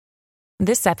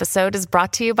This episode is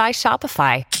brought to you by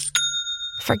Shopify.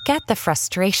 Forget the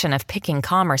frustration of picking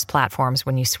commerce platforms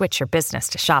when you switch your business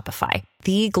to Shopify,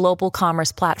 the global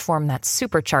commerce platform that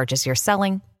supercharges your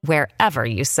selling wherever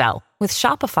you sell. With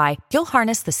Shopify, you'll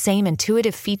harness the same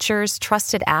intuitive features,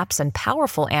 trusted apps, and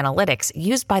powerful analytics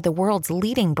used by the world's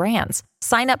leading brands.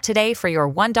 Sign up today for your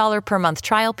 $1 per month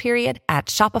trial period at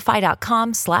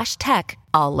shopify.com/tech,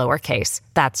 all lowercase.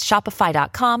 That's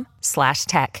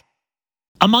shopify.com/tech.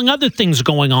 Among other things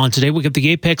going on today, we got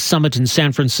the APEC summit in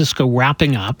San Francisco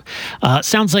wrapping up.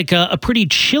 Sounds like a pretty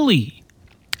chilly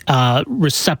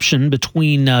reception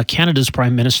between Canada's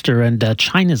Prime Minister and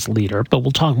China's leader. But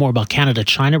we'll talk more about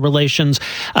Canada-China relations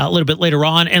a little bit later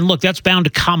on. And look, that's bound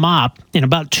to come up in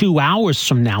about 2 hours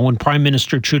from now when Prime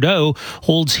Minister Trudeau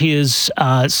holds his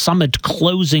summit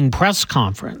closing press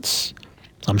conference.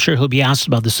 I'm sure he'll be asked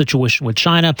about the situation with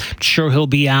China. I'm sure he'll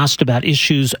be asked about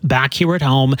issues back here at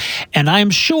home. And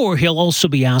I'm sure he'll also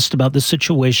be asked about the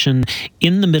situation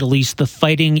in the Middle East, the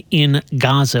fighting in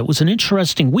Gaza. It was an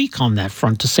interesting week on that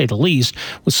front, to say the least,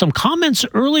 with some comments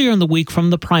earlier in the week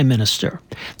from the Prime Minister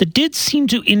that did seem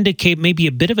to indicate maybe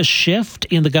a bit of a shift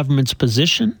in the government's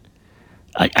position.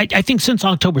 I think since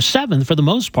October 7th, for the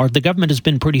most part, the government has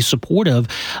been pretty supportive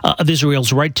of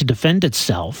Israel's right to defend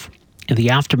itself in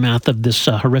the aftermath of this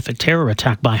horrific terror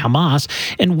attack by Hamas,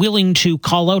 and willing to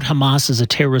call out Hamas as a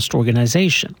terrorist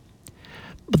organization.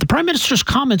 But the Prime Minister's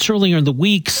comments earlier in the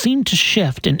week seemed to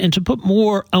shift and to put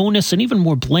more onus and even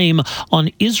more blame on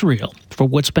Israel for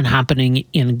what's been happening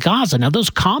in Gaza. Now,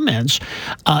 those comments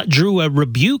drew a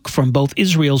rebuke from both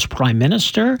Israel's Prime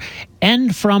Minister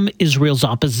and from Israel's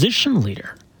opposition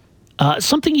leader,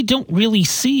 something you don't really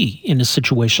see in a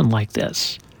situation like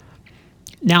this.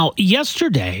 Now,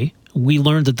 yesterday, we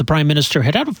learned that the Prime Minister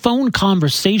had a phone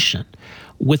conversation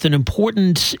with an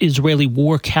important Israeli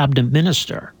war cabinet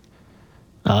minister.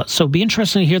 So it'd be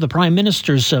interesting to hear the Prime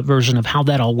Minister's version of how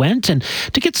that all went and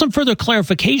to get some further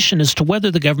clarification as to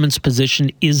whether the government's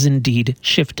position is indeed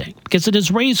shifting, because it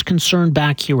has raised concern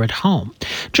back here at home.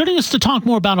 Joining us to talk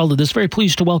more about all of this, very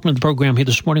pleased to welcome to the program here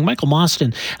this morning, Michael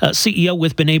Mostyn, CEO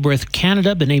with B'nai Brith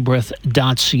Canada,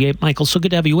 b'naibrith.ca. Michael, so good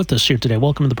to have you with us here today.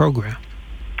 Welcome to the program.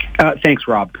 Thanks,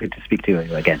 Rob. Good to speak to you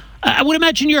again. I would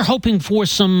imagine you're hoping for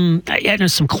some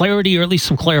clarity or at least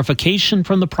some clarification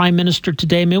from the Prime Minister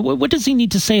today. I mean, what does he need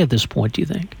to say at this point, do you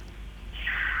think?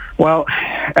 Well,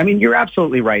 I mean, you're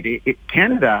absolutely right.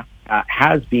 Canada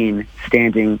has been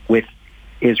standing with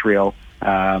Israel,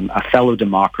 a fellow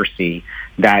democracy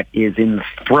that is in the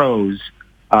throes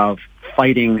of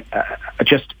fighting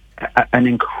just an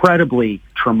incredibly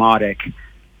traumatic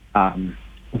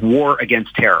war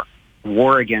against terror.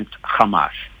 War against Hamas,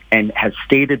 and has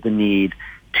stated the need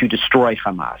to destroy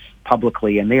Hamas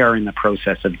publicly, and they are in the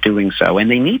process of doing so. And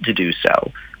they need to do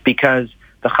so because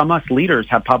the Hamas leaders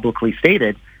have publicly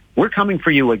stated, we're coming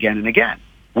for you again and again.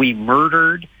 We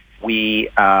murdered, we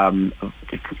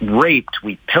raped,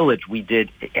 we pillaged, we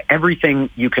did everything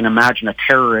you can imagine a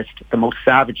terrorist, the most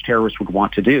savage terrorist would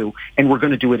want to do, and we're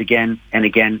going to do it again and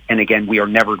again and again. We are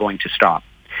never going to stop.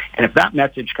 And if that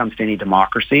message comes to any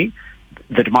democracy,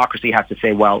 the democracy has to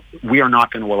say, well, we are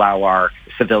not going to allow our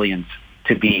civilians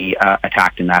to be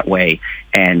attacked in that way,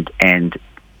 and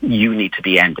you need to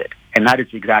be ended. And that is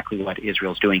exactly what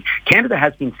Israel's doing. Canada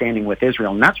has been standing with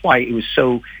Israel, and that's why it was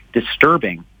so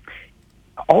disturbing,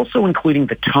 also including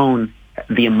the tone,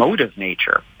 the emotive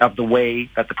nature of the way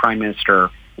that the Prime Minister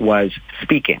was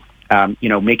speaking.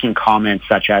 Making comments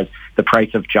such as the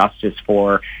price of justice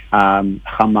for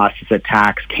Hamas's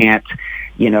attacks can't,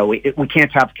 we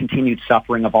can't have continued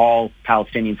suffering of all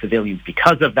Palestinian civilians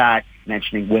because of that,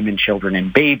 mentioning women, children,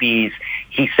 and babies.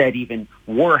 He said even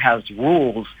war has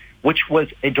rules, which was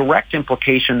a direct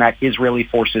implication that Israeli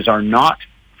forces are not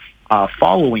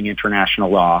following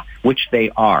international law, which they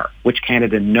are, which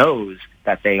Canada knows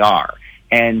that they are.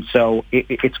 And so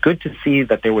it's good to see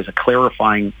that there was a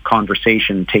clarifying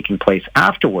conversation taking place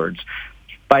afterwards,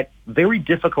 but very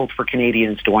difficult for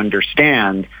Canadians to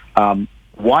understand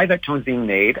why that tone's being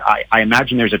made. I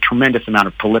imagine there's a tremendous amount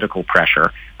of political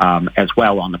pressure as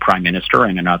well on the Prime Minister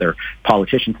and other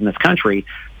politicians in this country,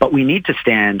 but we need to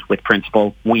stand with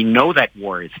principle. We know that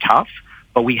war is tough,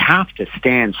 but we have to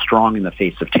stand strong in the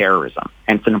face of terrorism,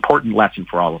 and it's an important lesson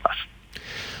for all of us.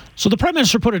 So the Prime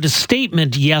Minister put out a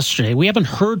statement yesterday. We haven't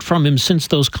heard from him since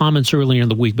those comments earlier in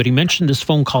the week, but he mentioned this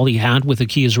phone call he had with a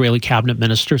key Israeli cabinet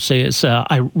minister. Says,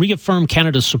 I reaffirm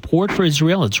Canada's support for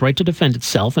Israel, its right to defend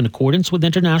itself in accordance with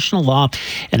international law,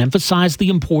 and emphasize the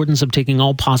importance of taking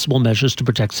all possible measures to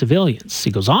protect civilians.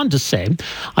 He goes on to say,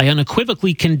 I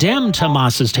unequivocally condemned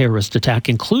Hamas's terrorist attack,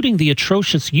 including the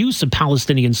atrocious use of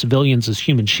Palestinian civilians as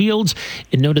human shields.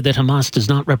 It noted that Hamas does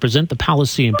not represent the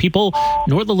Palestinian people,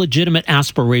 nor the legitimate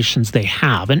aspirations they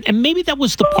have. And maybe that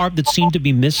was the part that seemed to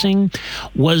be missing,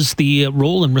 was the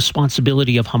role and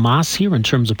responsibility of Hamas here in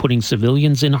terms of putting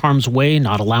civilians in harm's way,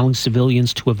 not allowing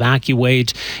civilians to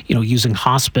evacuate, using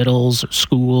hospitals or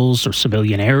schools or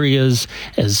civilian areas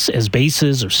as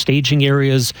bases or staging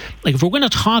areas. Like, if we're going to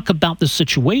talk about the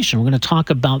situation, we're going to talk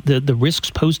about the risks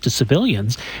posed to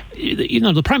civilians,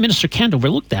 the Prime Minister can't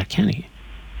overlook that, can he?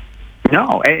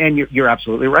 No, and you're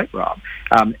absolutely right, Rob.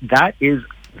 That is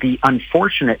the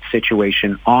unfortunate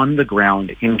situation on the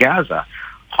ground in Gaza.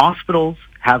 Hospitals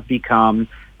have become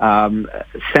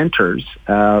centers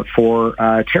for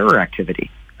terror activity.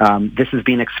 This has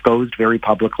been exposed very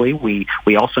publicly. We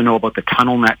also know about the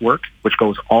tunnel network, which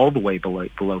goes all the way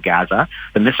below Gaza,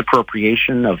 the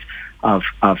misappropriation of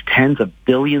tens of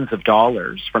billions of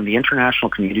dollars from the international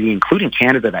community, including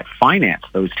Canada, that financed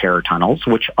those terror tunnels,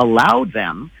 which allowed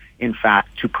them, in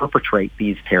fact, to perpetrate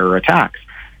these terror attacks.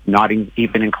 Not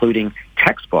even including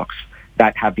textbooks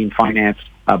that have been financed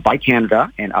by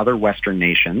Canada and other Western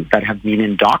nations that have been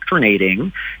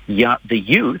indoctrinating the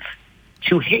youth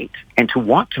to hate and to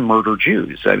want to murder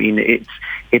Jews. I mean,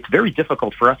 it's very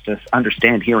difficult for us to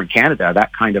understand here in Canada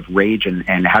that kind of rage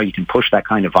and how you can push that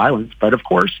kind of violence. But of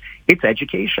course, it's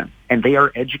education, and they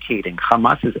are educating.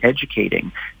 Hamas is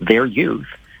educating their youth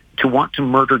to want to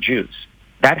murder Jews.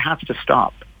 That has to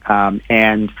stop.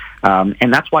 And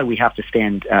that's why we have to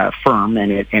stand firm,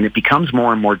 and it becomes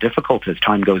more and more difficult as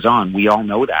time goes on. We all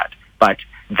know that, but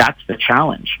that's the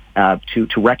challenge, to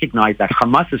recognize that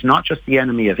Hamas is not just the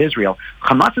enemy of Israel.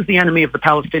 Hamas is the enemy of the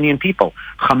Palestinian people.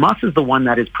 Hamas is the one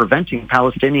that is preventing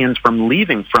Palestinians from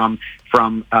leaving from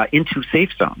into safe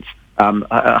zones.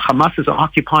 Hamas is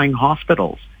occupying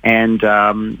hospitals and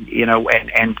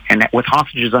with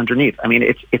hostages underneath. I mean,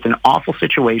 it's an awful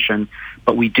situation,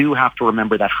 but we do have to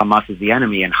remember that Hamas is the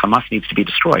enemy, and Hamas needs to be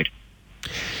destroyed.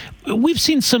 We've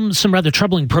seen some rather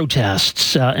troubling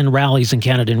protests and rallies in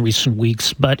Canada in recent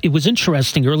weeks, but it was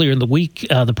interesting. Earlier in the week,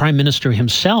 the Prime Minister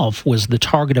himself was the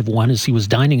target of one as he was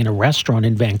dining in a restaurant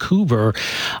in Vancouver.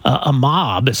 A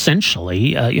mob,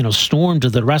 essentially, stormed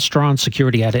the restaurant.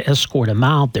 Security had to escort him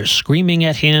out. They're screaming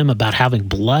at him about having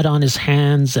blood on his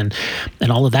hands and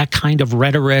all of that kind of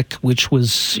rhetoric, which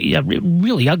was a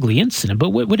really ugly incident. But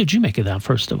what did you make of that,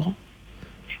 first of all?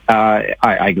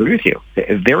 I agree with you.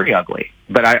 Very ugly.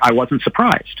 But I wasn't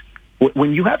surprised.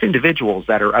 When you have individuals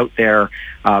that are out there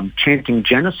chanting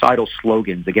genocidal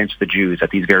slogans against the Jews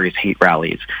at these various hate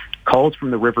rallies, calls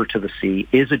from the river to the sea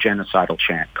is a genocidal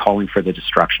chant calling for the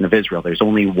destruction of Israel. There's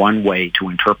only one way to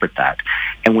interpret that.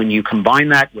 And when you combine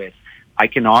that with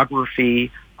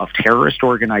iconography of terrorist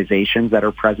organizations that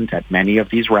are present at many of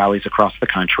these rallies across the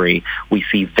country, we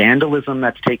see vandalism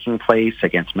that's taking place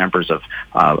against members of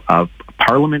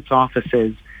Parliament's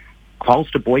offices, calls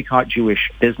to boycott Jewish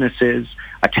businesses,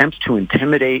 attempts to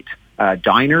intimidate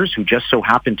diners who just so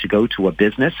happen to go to a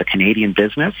business, a Canadian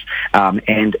business,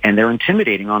 and they're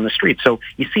intimidating on the street. So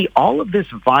you see all of this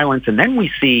violence, and then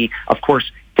we see, of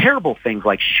course, terrible things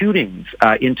like shootings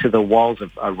into the walls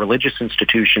of religious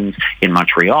institutions in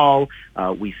Montreal.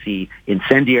 We see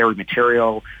incendiary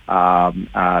material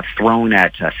thrown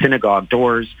at synagogue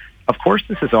doors. Of course,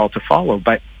 this is all to follow,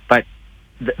 but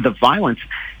the violence,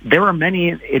 there are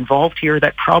many involved here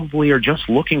that probably are just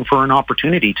looking for an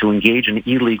opportunity to engage in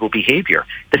illegal behavior.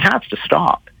 This has to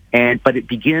stop. But it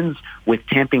begins with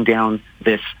tamping down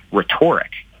this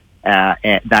rhetoric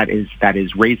that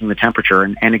is raising the temperature.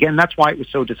 And again, that's why it was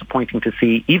so disappointing to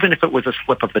see, even if it was a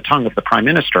slip of the tongue of the Prime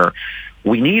Minister,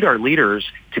 we need our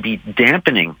leaders to be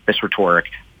dampening this rhetoric,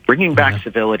 bringing back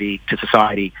civility to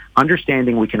society,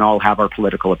 understanding we can all have our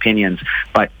political opinions,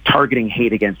 but targeting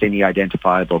hate against any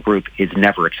identifiable group is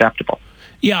never acceptable.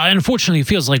 Yeah, and unfortunately, it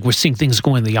feels like we're seeing things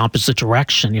going the opposite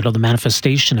direction. The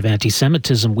manifestation of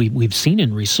anti-Semitism we've seen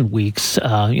in recent weeks,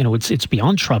 it's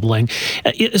beyond troubling,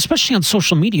 especially on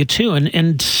social media too.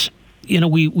 And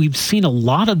we've seen a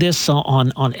lot of this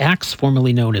on X,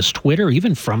 formerly known as Twitter,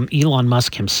 even from Elon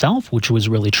Musk himself, which was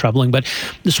really troubling. But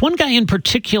this one guy in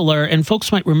particular, and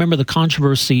folks might remember the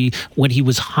controversy when he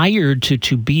was hired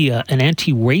to be an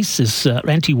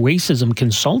anti-racism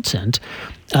consultant.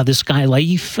 this guy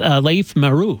Laif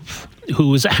Marouf, who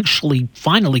was actually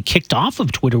finally kicked off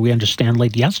of Twitter, we understand,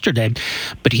 late yesterday.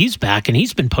 But he's back, and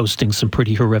he's been posting some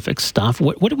pretty horrific stuff.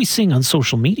 What are we seeing on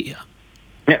social media?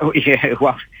 Yeah,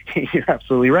 well, you're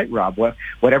absolutely right, Rob.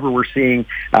 Whatever we're seeing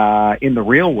in the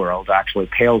real world actually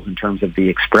pales in terms of the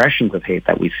expressions of hate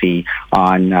that we see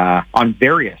on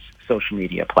various social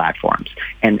media platforms.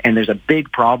 And there's a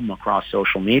big problem across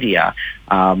social media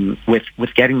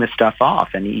with getting this stuff off,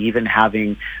 and even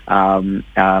having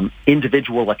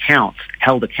individual accounts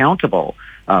held accountable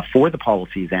for the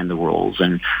policies and the rules.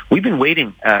 And we've been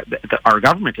waiting. Our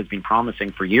government has been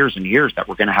promising for years and years that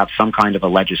we're going to have some kind of a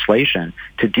legislation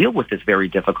to deal with this very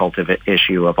difficult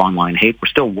issue of online hate. We're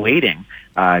still waiting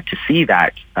to see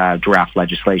that draft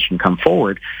legislation come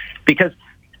forward, because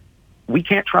we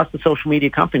can't trust the social media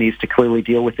companies to clearly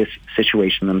deal with this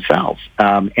situation themselves.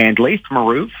 And Laith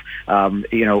Marouf,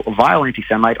 vile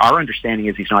anti-Semite, our understanding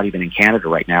is he's not even in Canada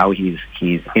right now. He's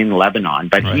in Lebanon,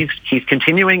 but right. he's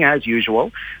continuing as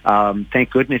usual.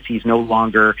 Thank goodness he's no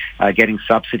longer getting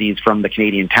subsidies from the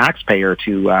Canadian taxpayer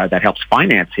that helps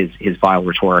finance his vile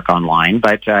rhetoric online.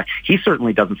 But he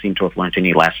certainly doesn't seem to have learned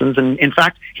any lessons. And in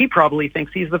fact, he probably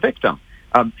thinks he's the victim,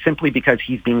 simply because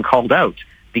he's being called out,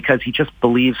 because he just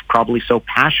believes probably so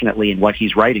passionately in what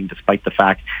he's writing, despite the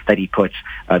fact that he puts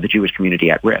the Jewish community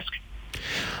at risk.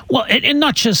 Well, and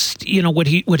not just what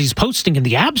he's posting in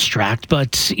the abstract,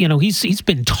 but he's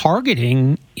been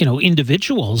targeting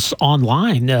individuals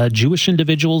online, Jewish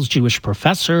individuals, Jewish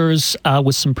professors,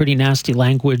 with some pretty nasty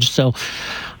language. So.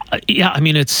 Yeah, I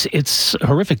mean, it's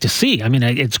horrific to see. I mean,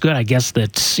 it's good, I guess,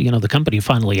 that the company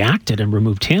finally acted and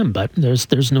removed him, but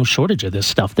there's no shortage of this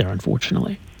stuff there,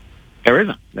 unfortunately. There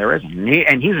isn't.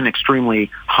 And he's an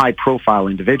extremely high-profile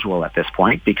individual at this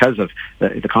point because of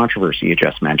the controversy you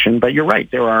just mentioned. But you're right.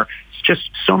 There are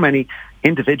just so many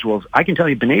individuals. I can tell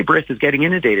you, B'nai Brith is getting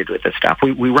inundated with this stuff.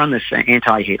 We run this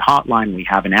anti-hate hotline. We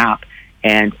have an app.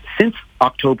 And since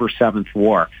October 7th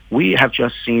war, we have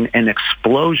just seen an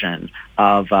explosion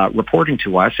of reporting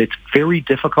to us. It's very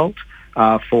difficult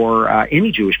for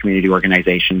any Jewish community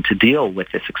organization to deal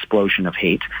with this explosion of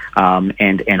hate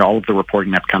and all of the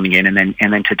reporting that's coming in, and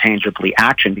then to tangibly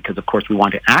action, because of course we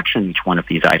want to action each one of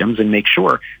these items and make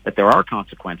sure that there are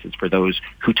consequences for those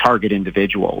who target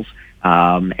individuals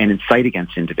and incite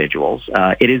against individuals.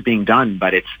 It is being done,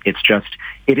 but it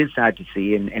is sad to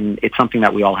see, and it's something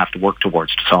that we all have to work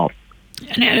towards to solve.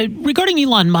 And regarding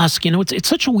Elon Musk, it's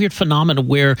such a weird phenomenon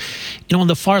where, on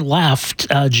the far left,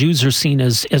 Jews are seen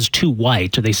as too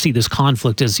white, or they see this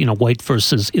conflict as, white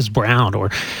versus is brown, or,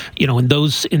 in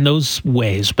those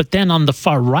ways. But then on the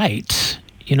far right,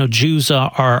 Jews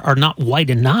are not white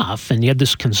enough, and you have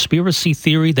this conspiracy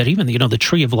theory that even the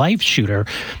Tree of Life shooter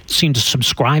seemed to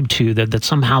subscribe to, that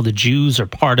somehow the Jews are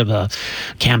part of a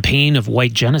campaign of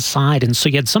white genocide. And so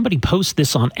you had somebody post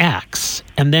this on X,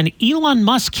 and then Elon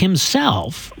Musk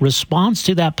himself responds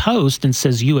to that post and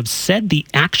says, "You have said the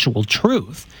actual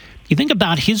truth." You think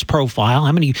about his profile,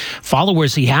 how many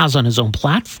followers he has on his own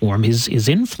platform, his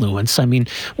influence. I mean,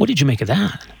 what did you make of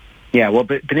that? Yeah, well,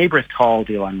 B'nai Brith called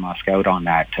Elon Musk out on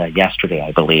that yesterday,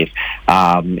 I believe.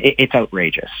 It's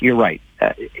outrageous. You're right.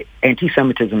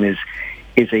 Anti-Semitism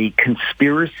is a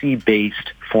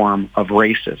conspiracy-based form of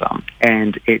racism,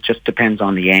 and it just depends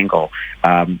on the angle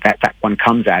that one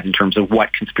comes at in terms of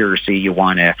what conspiracy you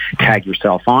want to tag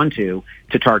yourself onto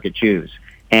to target Jews.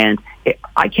 And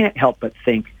I can't help but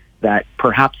think that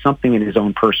perhaps something in his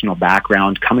own personal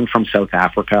background, coming from South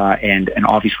Africa, and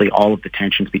obviously all of the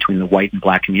tensions between the white and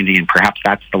black community, and perhaps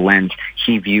that's the lens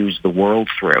he views the world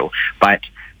through. But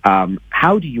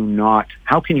how can you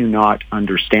not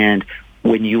understand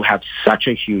when you have such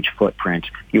a huge footprint?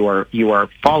 You are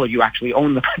followed. You actually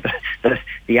own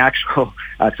the actual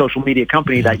social media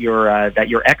company that you're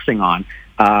Xing on,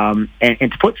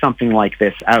 and to put something like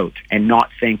this out and not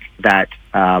think that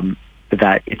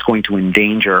it's going to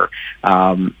endanger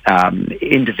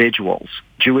individuals,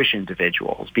 Jewish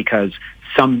individuals, because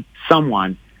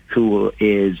someone who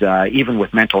is even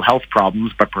with mental health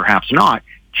problems, but perhaps not,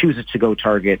 chooses to go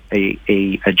target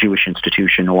a Jewish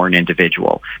institution or an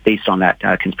individual based on that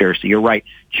conspiracy. You're right.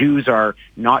 Jews are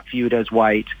not viewed as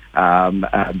white.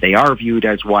 They are viewed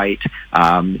as white.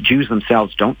 Jews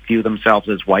themselves don't view themselves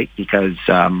as white because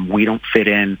we don't fit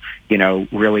in,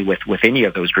 really with any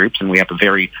of those groups, and we have a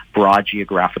very broad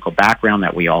geographical background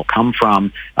that we all come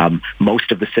from. Most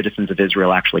of the citizens of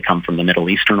Israel actually come from the Middle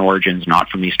Eastern origins, not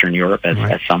from Eastern Europe,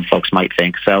 as some folks might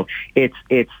think. So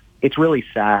it's really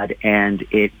sad, and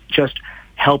it just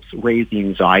helps raise the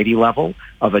anxiety level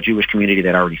of a Jewish community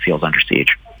that already feels under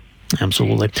siege.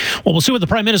 Absolutely. Well, we'll see what the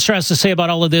Prime Minister has to say about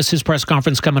all of this. His press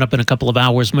conference coming up in a couple of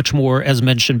hours. Much more, as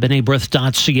mentioned,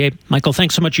 BeneBrith.ca. Michael,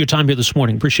 thanks so much for your time here this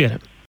morning. Appreciate it.